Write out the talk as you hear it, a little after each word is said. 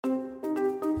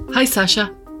Hi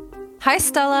Sasha. Hi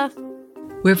Stella.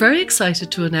 We're very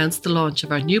excited to announce the launch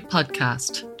of our new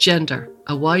podcast, Gender,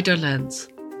 A Wider Lens.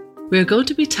 We are going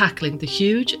to be tackling the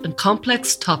huge and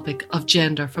complex topic of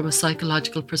gender from a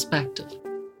psychological perspective.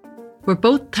 We're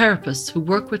both therapists who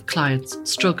work with clients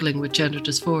struggling with gender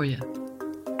dysphoria.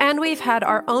 And we've had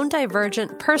our own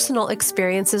divergent personal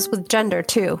experiences with gender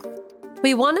too.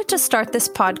 We wanted to start this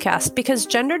podcast because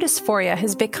gender dysphoria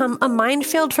has become a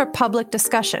minefield for public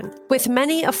discussion, with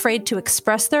many afraid to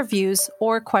express their views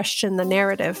or question the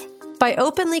narrative. By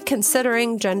openly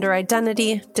considering gender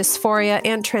identity, dysphoria,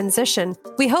 and transition,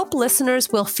 we hope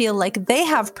listeners will feel like they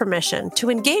have permission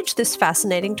to engage this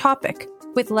fascinating topic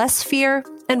with less fear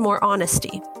and more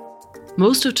honesty.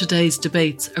 Most of today's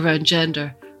debates around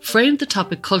gender frame the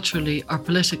topic culturally or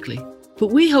politically,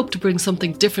 but we hope to bring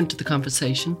something different to the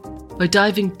conversation by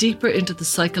diving deeper into the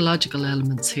psychological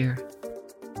elements here.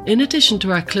 In addition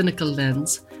to our clinical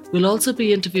lens, we'll also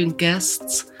be interviewing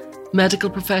guests, medical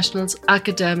professionals,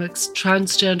 academics,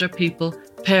 transgender people,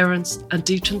 parents, and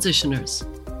detransitioners.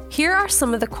 Here are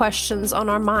some of the questions on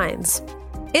our minds.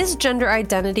 Is gender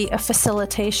identity a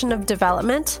facilitation of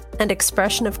development and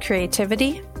expression of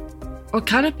creativity? Or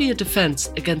can it be a defense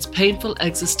against painful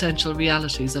existential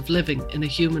realities of living in a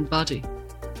human body?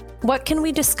 What can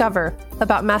we discover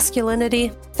about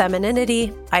masculinity,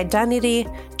 femininity, identity,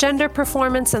 gender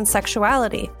performance, and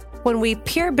sexuality when we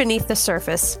peer beneath the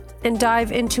surface and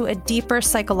dive into a deeper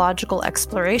psychological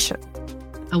exploration?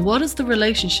 And what is the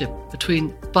relationship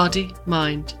between body,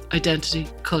 mind, identity,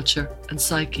 culture, and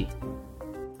psyche?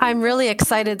 I'm really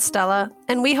excited, Stella,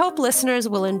 and we hope listeners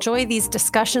will enjoy these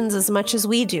discussions as much as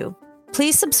we do.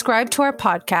 Please subscribe to our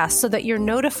podcast so that you're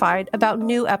notified about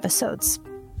new episodes.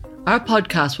 Our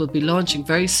podcast will be launching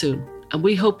very soon, and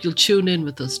we hope you'll tune in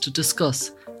with us to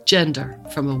discuss gender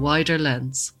from a wider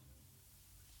lens.